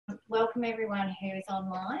welcome everyone who is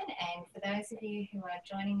online, and for those of you who are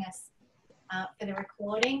joining us for the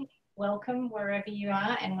recording, welcome wherever you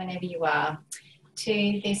are and whenever you are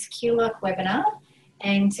to this QULOC webinar.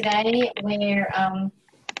 And today we're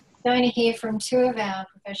going to hear from two of our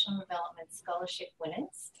professional development scholarship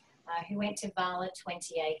winners who went to VALA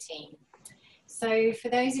 2018. So for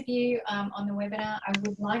those of you on the webinar, I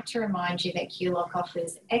would like to remind you that QULOC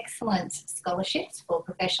offers excellent scholarships for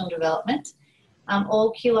professional development.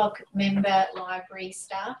 All QULOC member library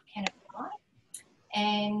staff can apply,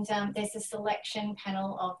 and there's a selection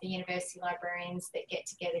panel of the university librarians that get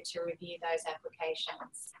together to review those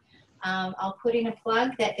applications. I'll put in a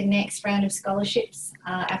plug that the next round of scholarships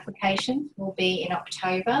application will be in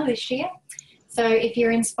October this year. So if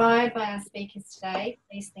you're inspired by our speakers today,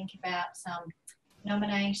 please think about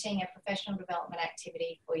nominating a professional development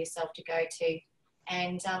activity for yourself to go to,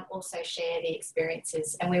 and also share the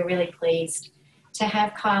experiences. And we're really pleased to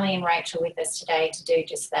have Kylie and Rachel with us today to do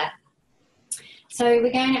just that. So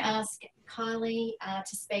we're going to ask Kylie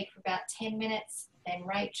to speak for about 10 minutes, then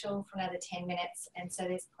Rachel for another 10 minutes, and so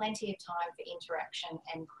there's plenty of time for interaction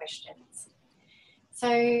and questions.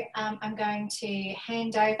 So I'm going to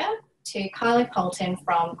hand over to Kylie Poulton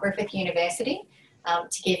from Griffith University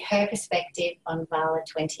to give her perspective on VALA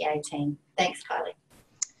 2018. Thanks, Kylie.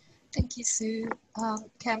 Thank you, Sue.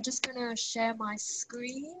 Okay, I'm just going to share my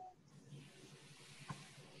screen.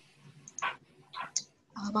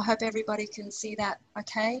 I hope everybody can see that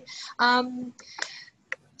okay.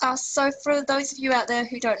 So for those of you out there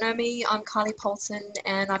who don't know me, I'm Kylie Poulton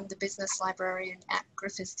and I'm the business librarian at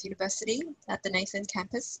Griffith University at the Nathan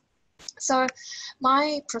campus. So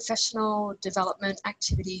my professional development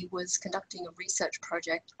activity was conducting a research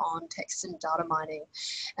project on text and data mining.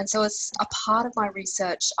 And so as a part of my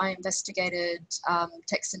research, I investigated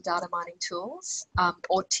text and data mining tools,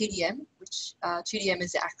 or TDM, which TDM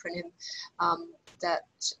is the acronym that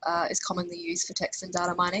is commonly used for text and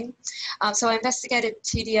data mining. So I investigated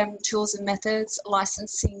TDM tools and methods,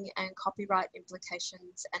 licensing and copyright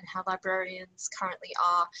implications, and how librarians currently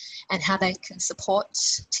are and how they can support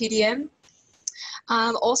TDM.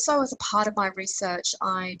 Also, as a part of my research,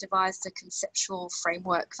 I devised a conceptual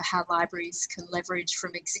framework for how libraries can leverage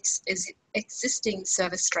from existing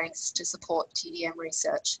service strengths to support TDM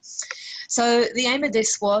research. So the aim of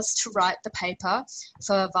this was to write the paper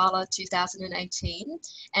for VALA 2018,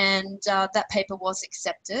 and that paper was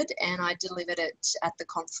accepted, and I delivered it at the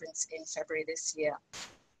conference in February this year.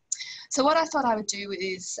 So what I thought I would do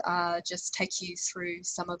is just take you through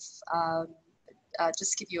some of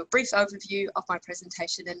just give you a brief overview of my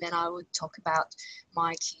presentation, and then I would talk about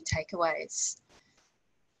my key takeaways.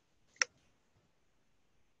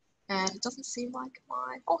 And it doesn't seem like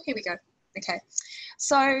oh, here we go. Okay.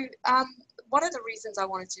 So one of the reasons I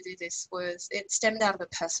wanted to do this was it stemmed out of a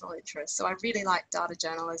personal interest. So I really like data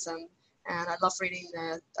journalism, and I love reading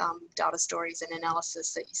the data stories and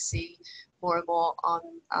analysis that you see more and more on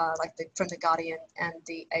from The Guardian and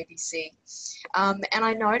the ABC. And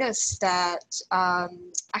I noticed that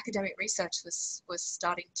academic research was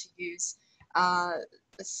starting to use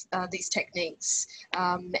these techniques.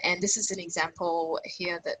 And this is an example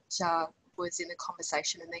here that was in the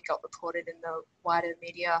conversation and they got reported in the wider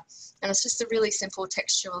media. And it's just a really simple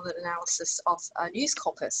textual analysis of a news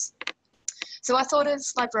corpus. So I thought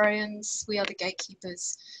as librarians, we are the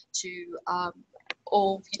gatekeepers to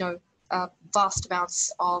all, vast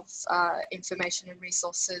amounts of information and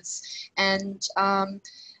resources. And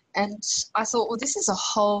I thought, well, this is a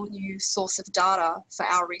whole new source of data for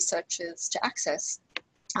our researchers to access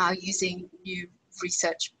using new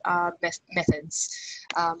research methods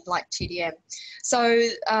like TDM. So,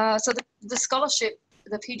 the scholarship,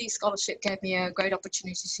 the Peate scholarship gave me a great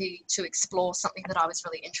opportunity to explore something that I was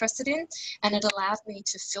really interested in, and it allowed me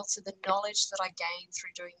to filter the knowledge that I gained through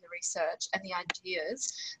doing the research and the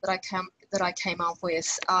ideas that I came up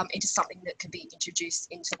with into something that could be introduced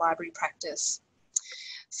into library practice.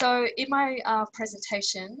 So in my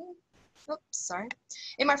presentation,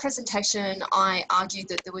 in my presentation, I argued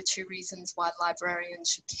that there were two reasons why librarians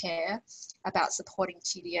should care about supporting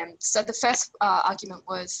TDM. So the first argument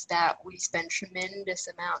was that we spend tremendous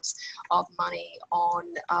amounts of money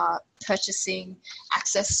on purchasing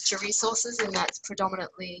access to resources, and that's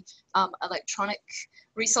predominantly electronic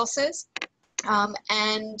resources.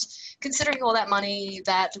 And considering all that money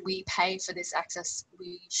that we pay for this access,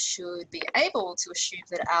 we should be able to assume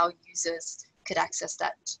that our users could access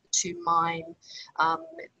that to mine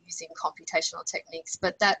using computational techniques,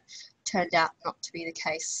 but that turned out not to be the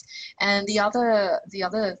case. And the other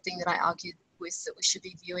thing that I argued with that we should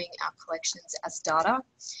be viewing our collections as data.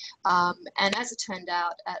 And as it turned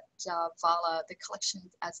out at VALA, the collection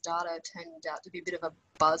as data turned out to be a bit of a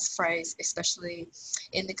buzz phrase, especially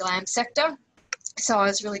in the GLAM sector. So I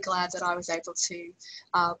was really glad that I was able to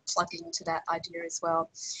plug into that idea as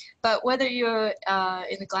well. But whether you're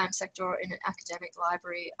in the GLAM sector or in an academic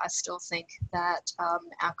library, I still think that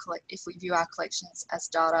if we view our collections as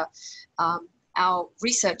data, our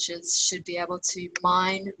researchers should be able to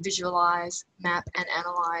mine, visualize, map and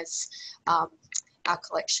analyze our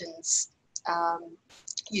collections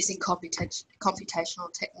using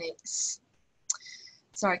computational techniques.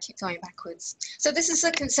 Sorry, I keep going backwards. So this is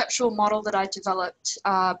a conceptual model that I developed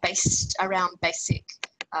based around basic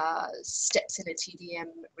steps in a TDM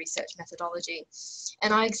research methodology.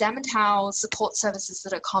 And I examined how support services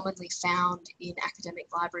that are commonly found in academic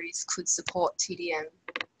libraries could support TDM.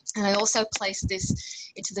 And I also placed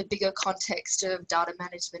this into the bigger context of data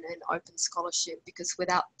management and open scholarship, because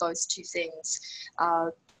without those two things,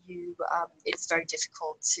 it's very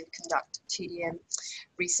difficult to conduct TDM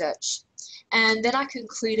research. And then I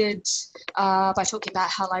concluded by talking about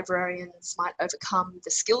how librarians might overcome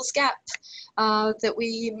the skills gap that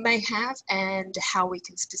we may have and how we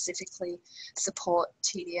can specifically support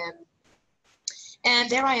TDM.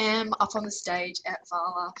 And there I am up on the stage at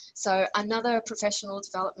VALA. So another professional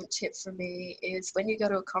development tip for me is when you go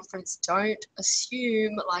to a conference, don't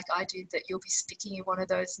assume, like I did, that you'll be speaking in one of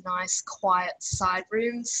those nice, quiet side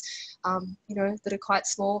rooms, you know, that are quite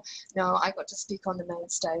small. No, I got to speak on the main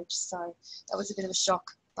stage. So that was a bit of a shock.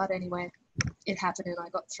 But anyway, it happened and I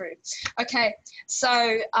got through. Okay,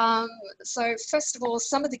 so first of all,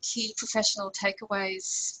 some of the key professional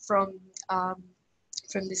takeaways from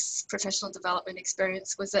this professional development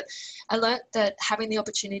experience was that I learnt that having the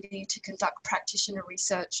opportunity to conduct practitioner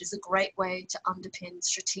research is a great way to underpin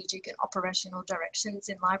strategic and operational directions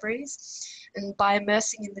in libraries. And by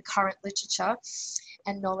immersing in the current literature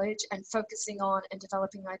and knowledge and focusing on and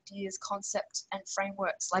developing ideas, concepts and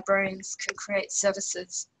frameworks, librarians can create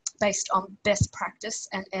services based on best practice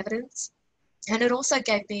and evidence. And it also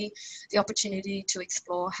gave me the opportunity to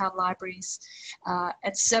explore how libraries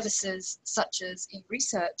and services such as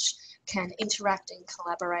e-research can interact and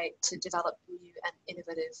collaborate to develop new and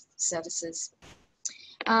innovative services.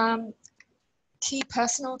 Key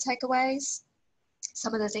personal takeaways.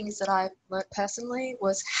 Some of the things that I learnt personally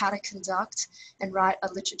was how to conduct and write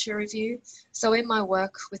a literature review. So in my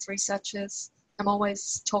work with researchers, I'm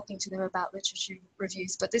always talking to them about literature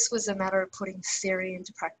reviews, but this was a matter of putting theory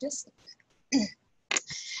into practice.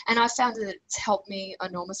 And I found that it's helped me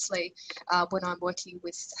enormously when I'm working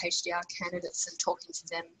with HDR candidates and talking to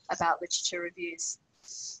them about literature reviews.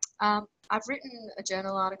 I've written a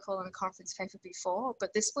journal article and a conference paper before,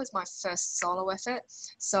 but this was my first solo effort.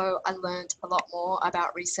 So I learned a lot more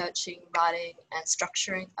about researching, writing, and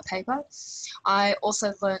structuring a paper. I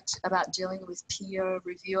also learnt about dealing with peer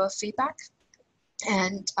reviewer feedback.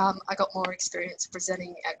 And I got more experience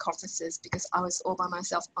presenting at conferences because I was all by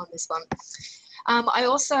myself on this one. I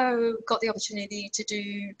also got the opportunity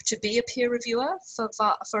to be a peer reviewer for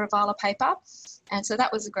a VALA paper. And so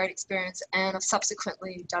that was a great experience. And I've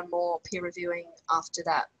subsequently done more peer reviewing after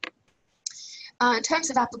that. In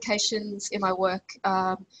terms of applications in my work,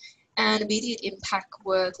 an immediate impact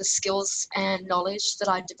were the skills and knowledge that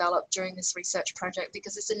I developed during this research project,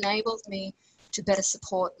 because it's enabled me to better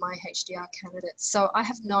support my HDR candidates. So I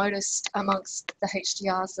have noticed amongst the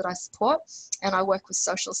HDRs that I support, and I work with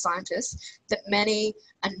social scientists, that many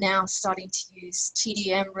are now starting to use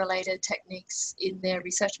TDM related techniques in their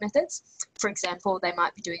research methods. For example, they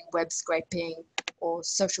might be doing web scraping or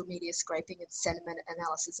social media scraping and sentiment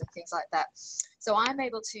analysis and things like that. So I'm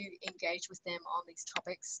able to engage with them on these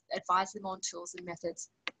topics, advise them on tools and methods,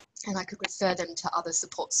 and I could refer them to other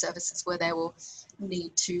support services where they will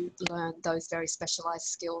need to learn those very specialized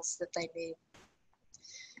skills that they need.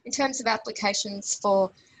 In terms of applications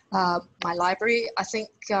for my library, I think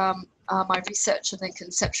my research and the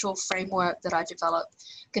conceptual framework that I developed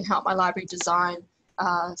can help my library design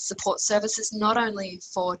support services, not only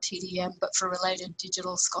for TDM, but for related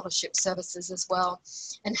digital scholarship services as well.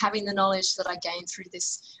 And having the knowledge that I gained through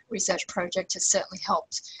this research project has certainly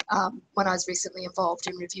helped when I was recently involved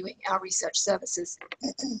in reviewing our research services.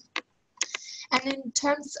 And in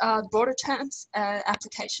terms, broader terms,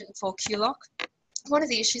 application for QULOC, one of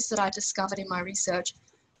the issues that I discovered in my research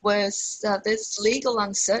was there's legal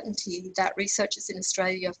uncertainty that researchers in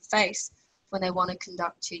Australia face when they want to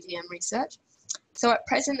conduct TDM research. So at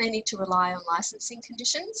present, they need to rely on licensing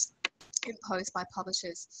conditions imposed by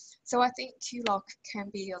publishers. So I think QULOC can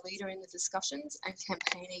be a leader in the discussions and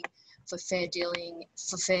campaigning for fair dealing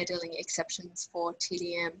exceptions for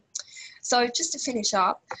TDM. So just to finish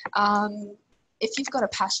up, if you've got a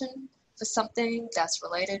passion for something that's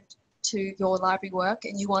related to your library work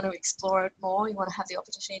and you want to explore it more, you want to have the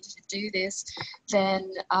opportunity to do this,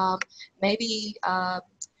 then maybe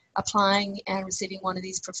applying and receiving one of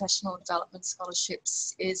these professional development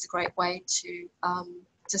scholarships is a great way to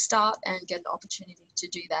start and get the opportunity to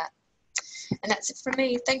do that. And that's it from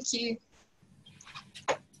me. Thank you.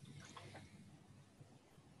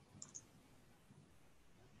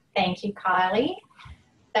 Thank you, Kylie.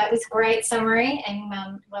 That was a great summary, and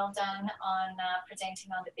well done on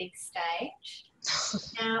presenting on the big stage.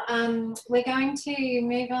 Now, we're going to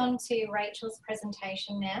move on to Rachel's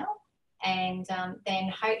presentation now, and then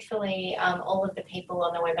hopefully all of the people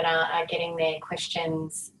on the webinar are getting their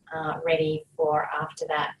questions ready for after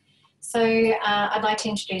that. So I'd like to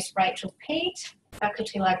introduce Rachel Peate,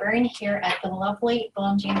 Faculty Librarian here at the lovely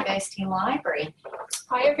Bond University Library.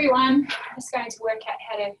 Hi everyone, I'm just going to work out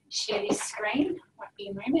how to share this screen. Might be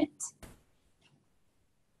a moment.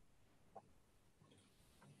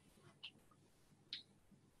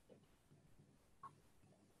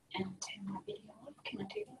 And turn my video off. Can I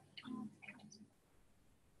do that?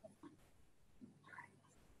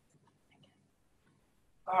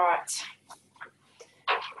 All right.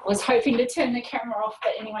 I was hoping to turn the camera off,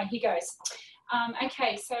 but anyway, here goes.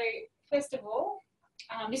 Okay, so first of all,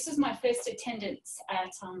 this is my first attendance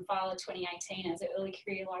at VALA 2018 as an early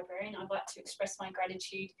career librarian. I'd like to express my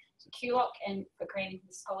gratitude to QULOC and for granting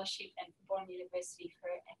the scholarship and for Bond University for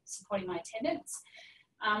supporting my attendance.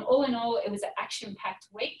 All in all, it was an action-packed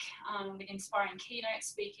week with inspiring keynote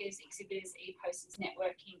speakers, exhibitors, e-posters,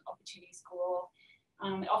 networking, opportunities galore.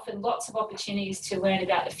 It offered lots of opportunities to learn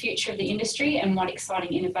about the future of the industry and what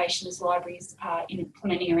exciting innovations libraries are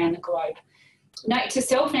implementing around the globe. Note to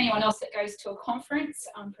self, and anyone else that goes to a conference,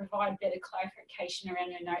 provide better clarification around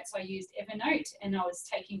your notes. I used Evernote and I was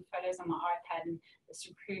taking photos on my iPad, and there's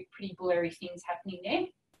some pretty blurry things happening there.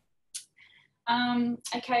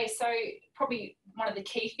 Okay, so probably one of the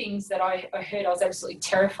key things that I heard I was absolutely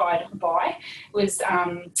terrified by was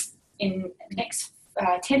in the next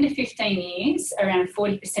 10 to 15 years, around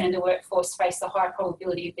 40% of the workforce face the high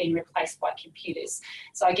probability of being replaced by computers.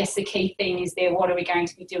 So I guess the key thing is there, what are we going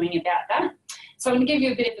to be doing about that? So I'm going to give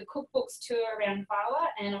you a bit of a cookbooks tour around VALA,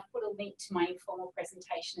 and I've put a link to my informal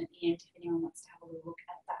presentation at the end if anyone wants to have a little look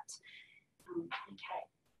at that. Okay.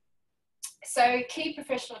 So key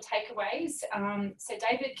professional takeaways. So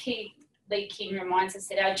David Lee King reminds us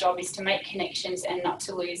that our job is to make connections and not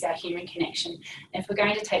to lose our human connection. And if we're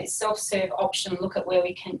going to take the self-serve option, look at where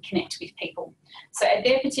we can connect with people. So at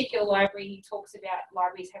their particular library, he talks about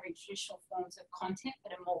libraries having traditional forms of content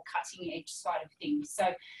that are more cutting edge side of things. So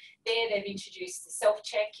there they've introduced the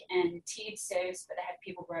self-check and tiered service, but they have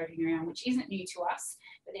people roving around, which isn't new to us,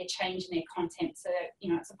 but they're changing their content. So,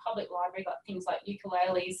 you know, it's a public library, got things like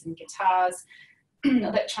ukuleles and guitars,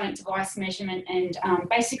 electronic device measurement, and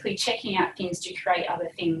basically checking out things to create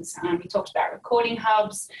other things. We talked about recording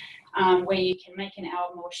hubs, where you can make an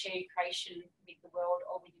album or share your creation with the world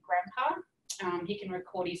or with your grandpa. He can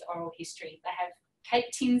record his oral history. They have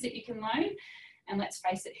cake tins that you can loan. And let's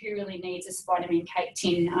face it, who really needs a Spider-Man cake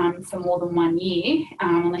tin for more than 1 year,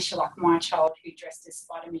 unless you're like my child who dressed as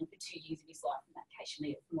Spider-Man for 2 years of his life. In that case, you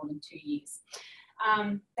need it for more than 2 years.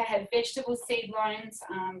 They have vegetable seed loans,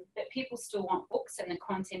 but people still want books, and the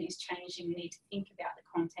content is changing. We need to think about the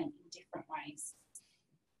content in different ways.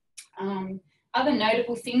 Other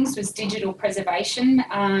notable things was digital preservation.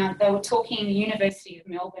 They were talking the University of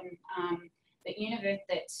Melbourne, that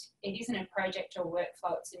it isn't a project or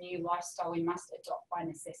workflow, it's a new lifestyle we must adopt by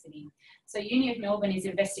necessity. So Uni of Melbourne is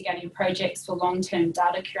investigating projects for long-term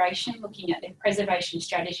data curation, looking at their preservation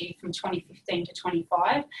strategy from 2015 to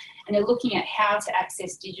 25, and they're looking at how to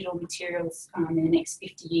access digital materials in the next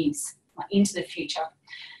 50 years, like into the future.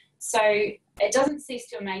 So it doesn't cease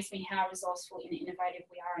to amaze me how resourceful and innovative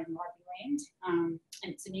we are in library land,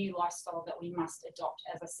 and it's a new lifestyle that we must adopt,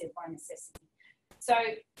 as I said, by necessity. So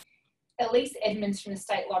Elise Edmonds from the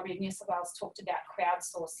State Library of New South Wales talked about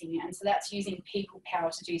crowdsourcing, and so that's using people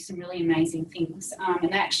power to do some really amazing things.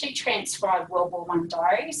 And they actually transcribed World War I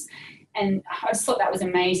diaries, and I just thought that was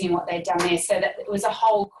amazing what they'd done there. So that it was a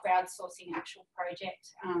whole crowdsourcing actual project.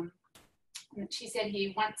 And she said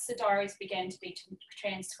here, once the diaries began to be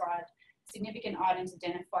transcribed, significant items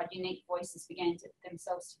identified, unique voices began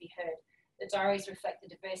themselves to be heard. The diaries reflect the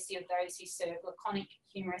diversity of those who serve, laconic,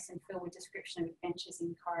 humorous, and filled with description of adventures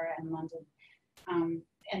in Cairo and London.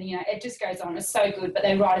 And, you know, it just goes on. It's so good, but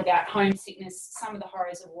they write about homesickness, some of the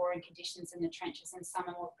horrors of war and conditions in the trenches, and some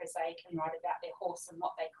are more prosaic and write about their horse and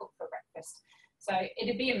what they cook for breakfast. So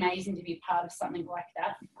it'd be amazing to be part of something like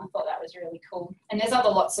that. I thought that was really cool. And there's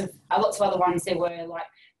lots of other ones there were, like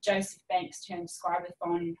Joseph Banks turned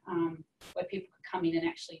Scribathon, where people could come in and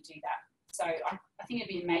actually do that. So I think it'd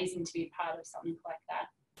be amazing to be part of something like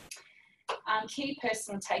that. Key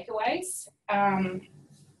personal takeaways.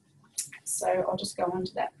 So I'll just go on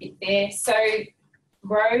to that bit there. So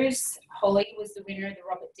Rose Holly was the winner of the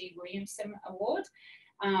Robert D. Williamson Award.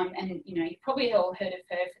 And, you know, you've probably all heard of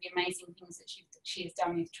her for the amazing things that she has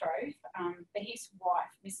done with Trove. But his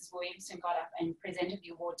wife, Mrs. Williamson, got up and presented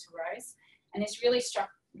the award to Rose. And this really struck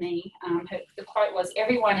me. The quote was,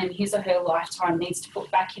 "Everyone in his or her lifetime needs to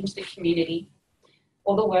put back into the community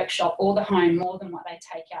or the workshop or the home more than what they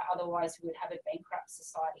take out. Otherwise, we would have a bankrupt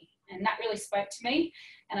society." And that really spoke to me.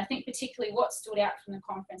 And I think particularly what stood out from the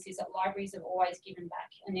conference is that libraries have always given back.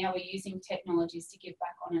 And now we're using technologies to give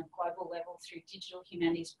back on a global level through digital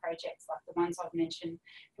humanities projects like the ones I've mentioned,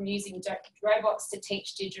 from using robots to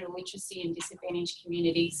teach digital literacy in disadvantaged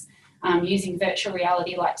communities, using virtual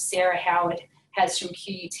reality like Sarah Howard has from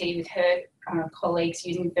QUT with her colleagues,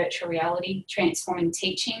 using virtual reality, transforming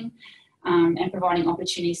teaching, and providing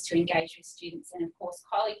opportunities to engage with students. And of course,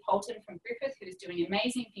 Kylie Poulton from Griffith, who is doing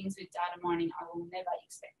amazing things with data mining I will never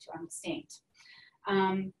expect to understand.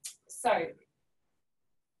 So,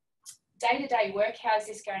 day-to-day work, how is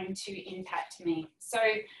this going to impact me? So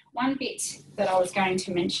one bit that I was going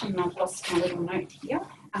to mention, and I've lost my little note here,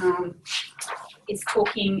 is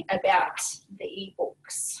talking about the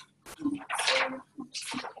e-books.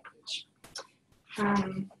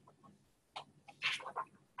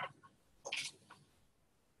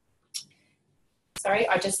 Sorry,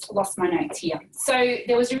 I just lost my notes here. So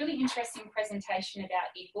there was a really interesting presentation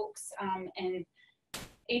about ebooks, and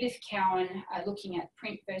Edith Cowan looking at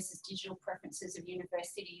print versus digital preferences of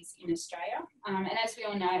universities in Australia. And as we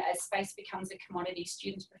all know, as space becomes a commodity,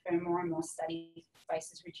 students prefer more and more study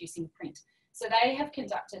spaces, reducing print. So they have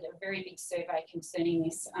conducted a very big survey concerning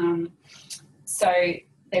this. So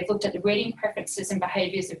they've looked at the reading preferences and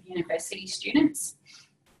behaviours of university students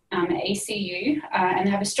at ECU, and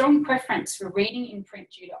they have a strong preference for reading in print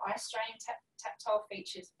due to eye-strain, tactile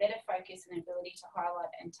features, better focus and ability to highlight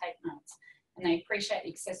and take notes. And they appreciate the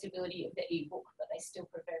accessibility of the e-book, but they still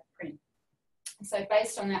prefer print. So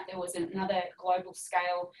based on that, there was another global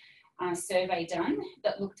scale survey done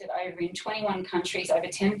that looked at over in 21 countries, over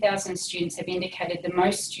 10,000 students have indicated that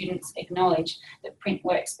most students acknowledge that print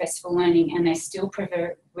works best for learning, and they still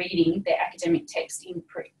prefer reading their academic text in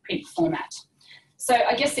print format. So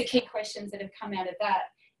I guess the key questions that have come out of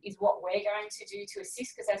that is what we're going to do to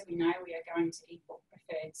assist, because as we know, we are going to e-book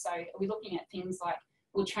preferred. So are we looking at things like,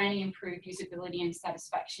 will training improve usability and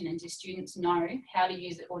satisfaction, and do students know how to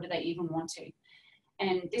use it, or do they even want to?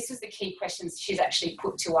 And this is the key questions she's actually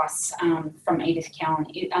put to us from Edith Cowan.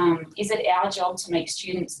 Is it our job to make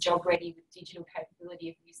students job ready with digital capability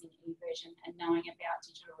of using eVersion and knowing about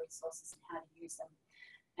digital resources and how to use them?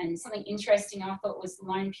 And something interesting I thought was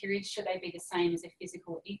loan periods, should they be the same as a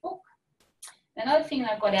physical ebook? Another thing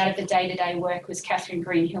that I got out of the day-to-day work was Catherine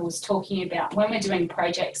Greenhill was talking about when we're doing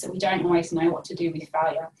projects that we don't always know what to do with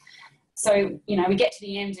failure. So, you know, we get to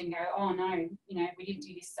the end and go, oh no, you know, we didn't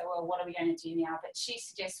do this so well, what are we going to do now? But she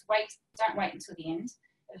suggests, don't wait until the end,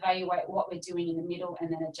 evaluate what we're doing in the middle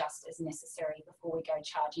and then adjust as necessary before we go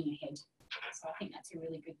charging ahead. So I think that's a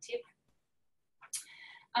really good tip.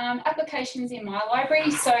 Applications in my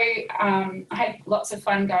library. So I had lots of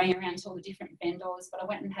fun going around to all the different vendors, but I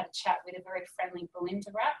went and had a chat with a very friendly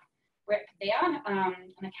Belinda rep there, and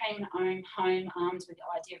I came home armed with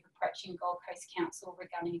the idea of approaching Gold Coast Council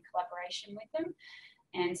regarding a collaboration with them.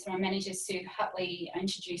 And so my manager, Sue Hutley,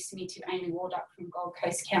 introduced me to Amy Warduck from Gold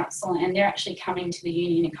Coast Council, and they're actually coming to the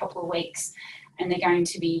uni in a couple of weeks, and they're going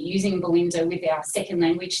to be using Belinda with our second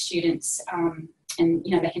language students, and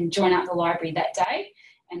you know, they can join up the library that day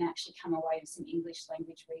and actually come away with some English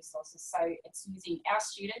language resources. So it's using our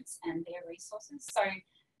students and their resources. So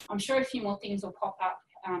I'm sure a few more things will pop up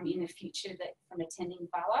in the future that from attending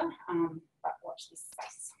VALA, but watch this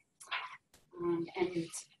space.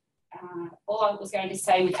 All I was going to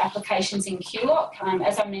say with applications in QULOC,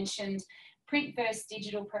 as I mentioned, print versus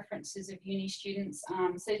digital preferences of uni students.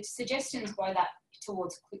 So suggestions by that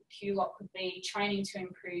towards QULOC could be training to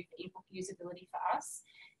improve ebook usability for us,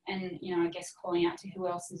 and, you know, I guess calling out to who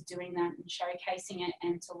else is doing that and showcasing it,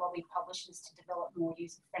 and to lobby publishers to develop more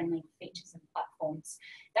user-friendly features and platforms.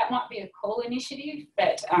 That might be a cool initiative,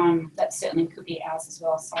 but that certainly could be ours as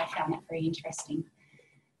well, so I found that very interesting.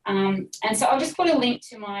 And so I'll just put a link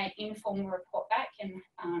to my informal report back, and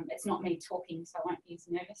it's not me talking, so I won't be as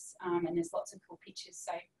nervous, and there's lots of cool pictures,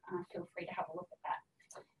 so feel free to have a look at that.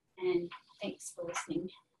 And thanks for listening.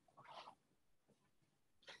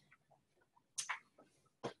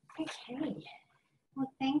 Okay.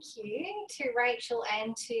 Well, thank you to Rachel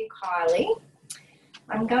and to Kylie.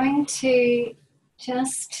 I'm going to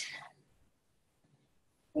just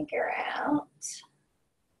figure out. Stop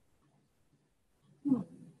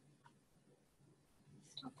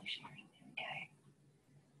the sharing. There we go.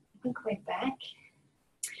 I think we're back.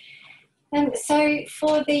 So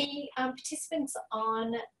for the participants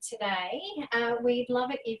on today, we'd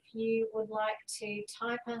love it if you would like to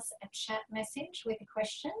type us a chat message with a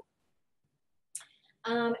question.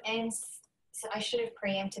 And so I should have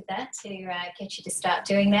preempted that to get you to start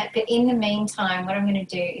doing that. But in the meantime, what I'm going to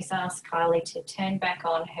do is ask Kylie to turn back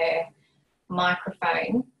on her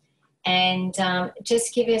microphone and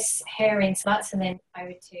just give us her insights, and then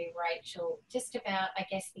over to Rachel just about, I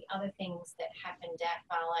guess, the other things that happened at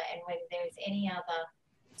VALA and whether there was any other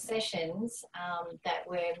sessions that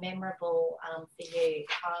were memorable for you,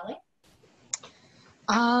 Kylie.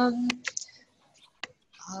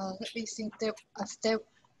 Let me think.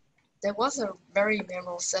 There was a very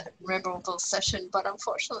memorable session, but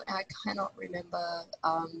unfortunately I cannot remember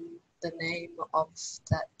the name of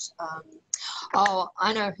that. Oh,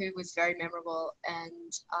 I know who was very memorable,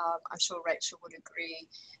 and I'm sure Rachel would agree.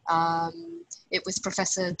 It was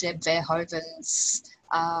Professor Deb Verhoeven's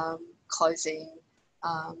closing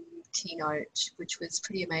keynote, which was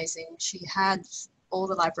pretty amazing. She had all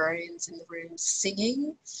the librarians in the room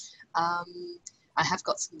singing. I have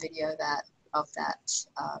got some video of that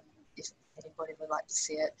if anybody would like to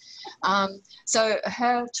see it. So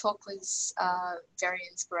her talk was very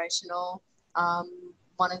inspirational.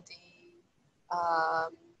 One of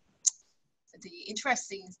the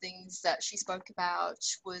interesting things that she spoke about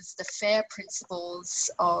was the FAIR principles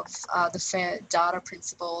of the FAIR data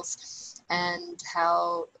principles, and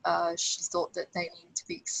how she thought that they needed to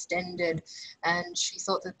be extended, and she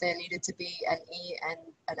thought that there needed to be an E and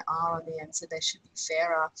an R on the end, so they should be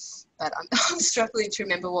fairer. But I'm struggling to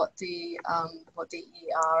remember what the E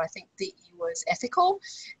are. I think the E was ethical,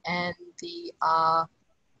 and the R,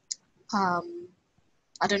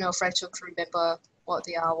 I don't know if Rachel can remember what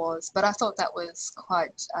the R was, but I thought that was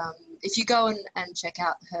quite, if you go and check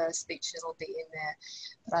out her speech, it'll be in there.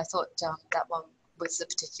 But I thought that one was a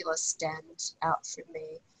particular stand out for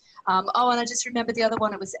me. Oh, and I just remember the other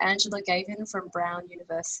one, it was Angela Gavin from Brown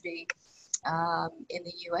University in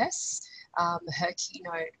the US. Her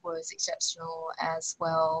keynote was exceptional as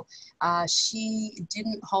well. She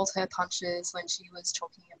didn't hold her punches when she was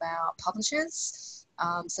talking about publishers.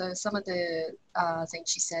 So some of the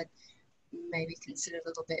things she said may be considered a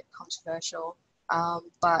little bit controversial.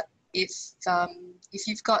 But if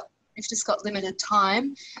you've just got limited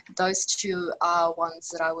time, those two are ones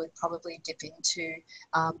that I would probably dip into,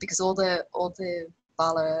 because all the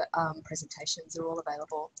VALA presentations are all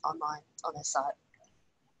available online on their site.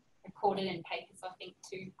 Recorded in papers, I think,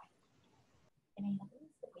 too. Any others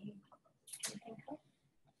that you can think of?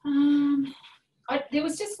 There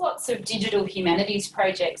was just lots of digital humanities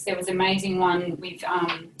projects. There was an amazing one with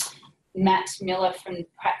Matt Miller from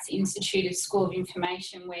Pratt's Institute of School of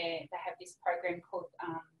Information, where they have this program called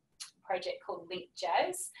project called Link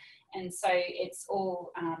Jazz, and so it's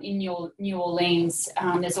all in New Orleans.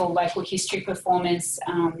 There's all local history performers,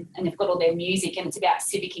 and they've got all their music, and it's about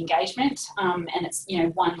civic engagement, and it's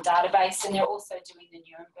one database, and they're also doing the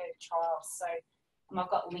Nuremberg trials. So I've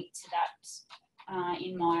got linked to that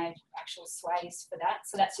in my actual sways for that.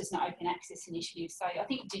 So that's just an open access initiative. So I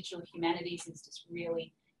think digital humanities is just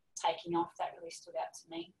really taking off. That really stood out to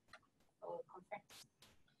me for the conference.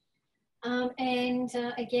 And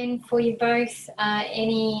again, for you both,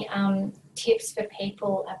 any tips for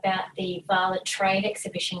people about the VALA trade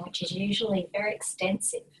exhibition, which is usually very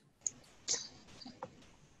extensive?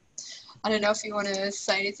 I don't know if you want to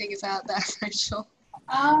say anything about that, Rachel.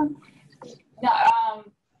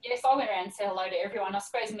 Yes, I went around and said hello to everyone. I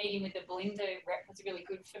suppose meeting with the Belinda rep was really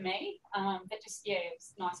good for me. But just, yeah, it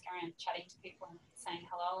was nice going around chatting to people and saying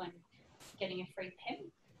hello and getting a free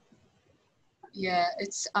pen. Yeah,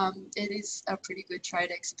 it is a pretty good trade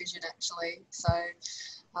exhibition actually. So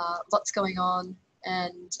lots going on,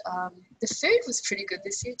 and the food was pretty good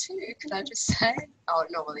this year too. Could I just say? Oh, it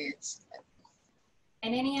normally is.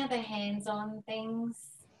 And any other hands-on things?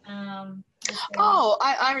 Oh,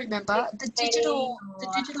 I remember the digital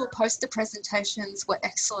poster presentations were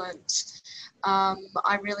excellent.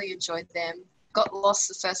 I really enjoyed them. Got lost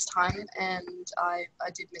the first time, and I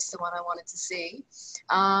did miss the one I wanted to see.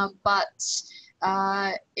 But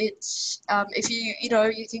if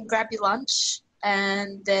you can grab your lunch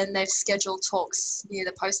And then they've scheduled talks near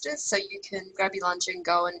the posters, so you can grab your lunch and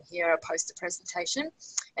go and hear a poster presentation.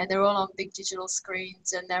 And they're all on big digital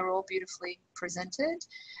screens, and they're all beautifully presented.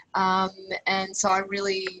 And so I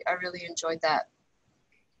really enjoyed that.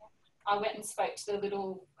 I went and spoke to the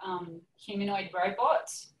little humanoid robot,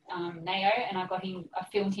 Neo, and I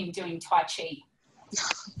filmed him doing Tai Chi.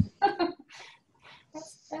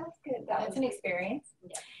 That's good. That's an experience.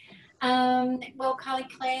 Yeah. Well, Kylie,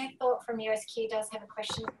 Claire Thought from USQ does have a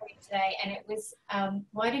question for you today, and it was,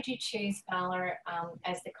 why did you choose VALA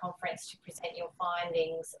as the conference to present your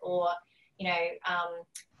findings, or, you know,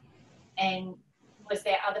 and was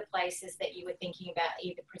there other places that you were thinking about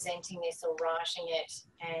either presenting this or writing it,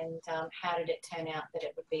 and how did it turn out that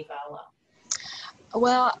it would be VALA?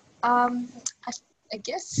 Well, I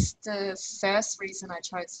guess the first reason I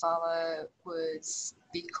chose VALA was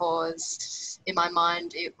because in my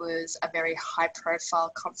mind it was a very high profile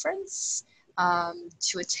conference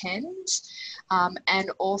to attend,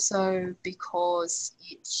 and also because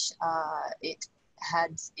it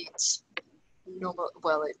had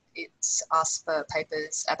it's asked for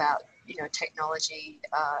papers about, you know, technology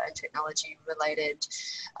and technology related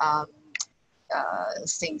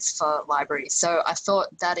things for libraries. So I thought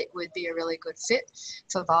that it would be a really good fit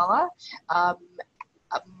for VALA.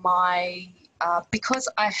 Because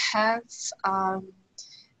I have,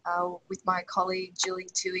 with my colleague Julie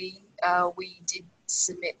Tui, we did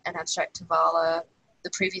submit an abstract to VALA, the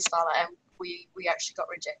previous VALA, and we actually got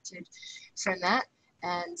rejected from that.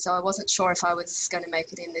 And so I wasn't sure if I was going to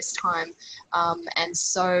make it in this time. And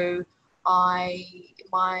so my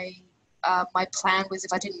plan was,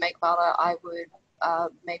 if I didn't make VALA, I would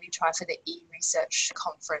maybe try for the e-research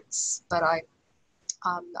conference. But I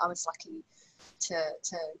was lucky to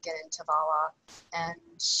get into VALA.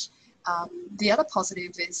 And the other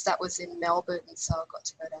positive is that was in Melbourne, so I got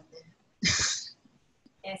to go down there.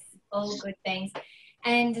 Yes, all good things.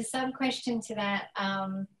 And a sub-question to that,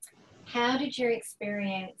 how did your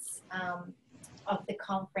experience of the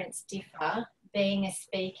conference differ being a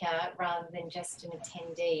speaker rather than just an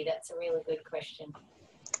attendee? That's a really good question.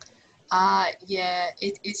 Yeah,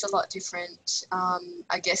 it is a lot different.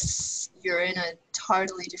 I guess you're in a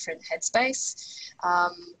totally different headspace.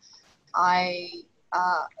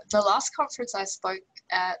 The last conference I spoke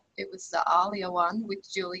at, it was the ALIA one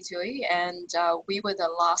with Julie Tui, and we were the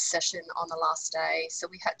last session on the last day, so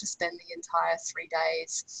we had to spend the entire 3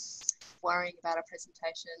 days worrying about a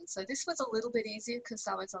presentation. So this was a little bit easier because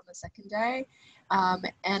I was on the second day,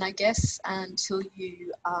 and I guess until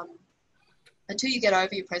you get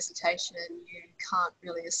over your presentation, you can't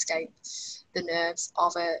really escape the nerves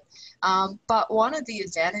of it. But one of the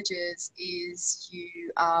advantages is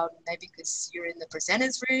you, maybe because you're in the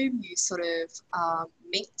presenter's room, you sort of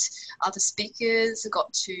meet other speakers. I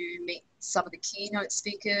got to meet some of the keynote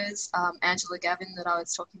speakers. Angela Gavin, that I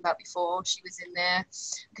was talking about before, she was in there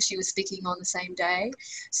because she was speaking on the same day.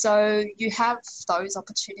 So you have those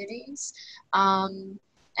opportunities. And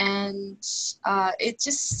it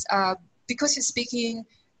just, because you're speaking,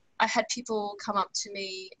 I had people come up to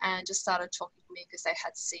me and just started talking to me because they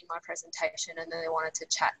had seen my presentation and then they wanted to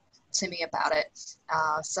chat to me about it.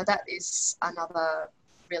 So that is another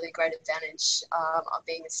really great advantage of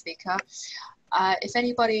being a speaker. If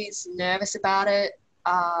anybody's nervous about it,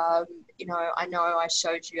 you know I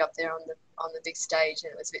showed you up there on the big stage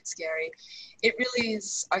and it was a bit scary. It really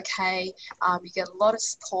is okay. You get a lot of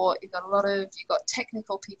support. You've got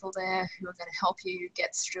technical people there who are going to help you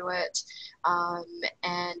get through it.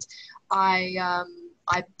 And I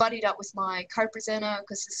buddied up with my co-presenter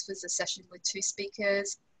because this was a session with 2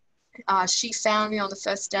 speakers. She found me on the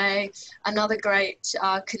first day. Another great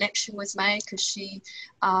connection was made because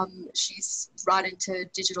she's right into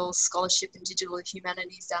digital scholarship and digital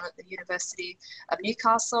humanities down at the University of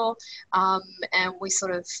Newcastle, and we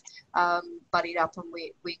sort of buddied up and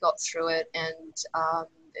we got through it and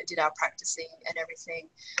did our practicing and everything.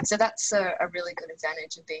 So that's a really good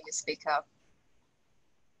advantage of being a speaker.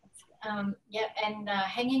 Yeah, and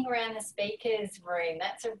hanging around the speaker's room,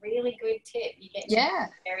 that's a really good tip. You get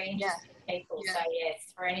very interesting people. Yeah. So yes,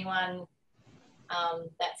 for anyone,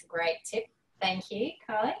 that's a great tip. Thank you,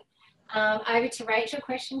 Kylie. Over to Rachel.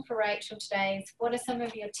 Question for Rachel today is, what are some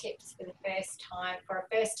of your tips for a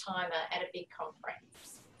first timer at a big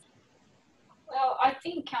conference? Well, I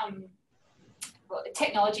think well, the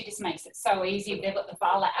technology just makes it so easy. They've got the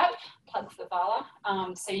VALA app, plug for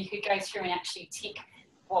VALA, so you could go through and actually tick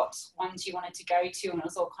what ones you wanted to go to, and it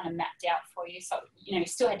was all kind of mapped out for you. So, you know, you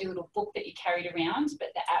still had your little book that you carried around,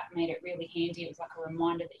 but the app made it really handy. It was like a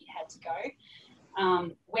reminder that you had to go.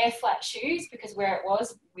 wear flat shoes, because where it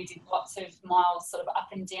was, we did lots of miles sort of up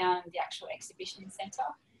and down the actual exhibition centre.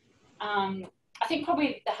 I think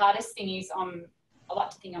probably the hardest thing is I like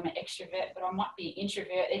to think I'm an extrovert, but I might be an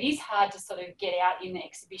introvert. It is hard to sort of get out in the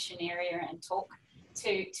exhibition area and talk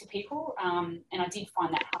to people, and I did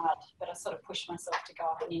find that hard, but I sort of pushed myself to go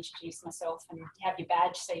up and introduce myself and have your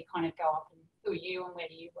badge, so you kind of go up and who are you and where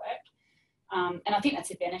do you work. And I think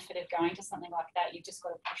that's a benefit of going to something like that. You've just got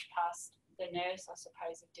to push past the nerves, I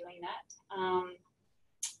suppose, of doing that.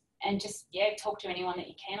 And just, yeah, talk to anyone that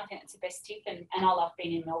you can. I think that's the best tip. And I love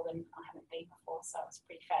being in Melbourne. I haven't been before, so it's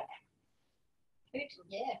pretty fab. Good,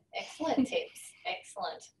 yeah, excellent tips,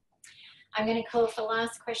 excellent. I'm going to call for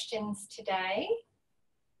last questions today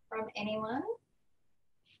from anyone.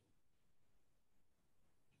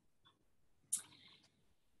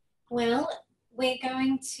 Well, we're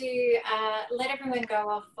going to let everyone go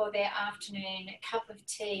off for their afternoon cup of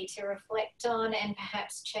tea to reflect on and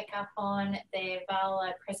perhaps check up on their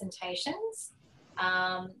VALA presentations.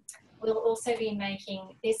 We'll also be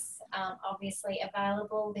making this obviously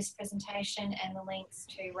available, this presentation and the links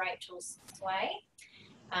to Rachel's Sway.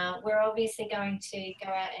 We're obviously going to go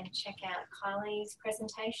out and check out Kylie's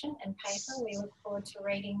presentation and paper. We look forward to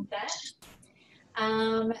reading that.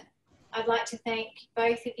 I'd like to thank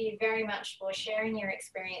both of you very much for sharing your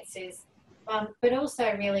experiences, but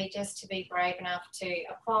also really just to be brave enough to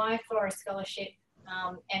apply for a scholarship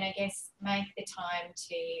and I guess make the time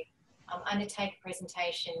to undertake a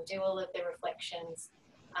presentation, do all of the reflections,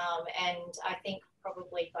 and I think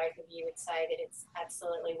probably both of you would say that it's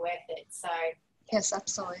absolutely worth it. So yes,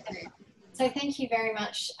 absolutely. So thank you very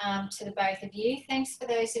much to the both of you. Thanks for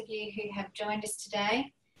those of you who have joined us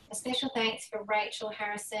today. A special thanks for Rachel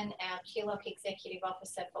Harrison, our QULOC Executive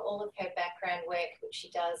Officer, for all of her background work, which she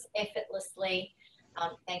does effortlessly.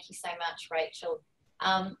 Thank you so much, Rachel.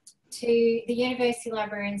 To the University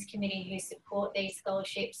Librarians Committee who support these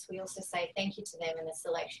scholarships, we also say thank you to them and the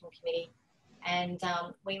selection committee. And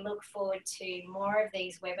we look forward to more of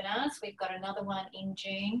these webinars. We've got another one in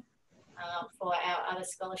June for our other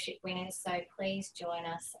scholarship winners, so please join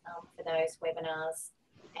us for those webinars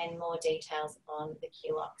and more details on the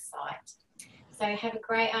QULOC site. So have a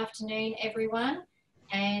great afternoon, everyone,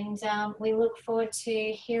 and we look forward to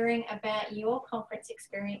hearing about your conference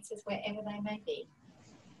experiences wherever they may be.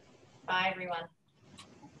 Bye, everyone.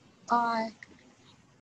 Bye.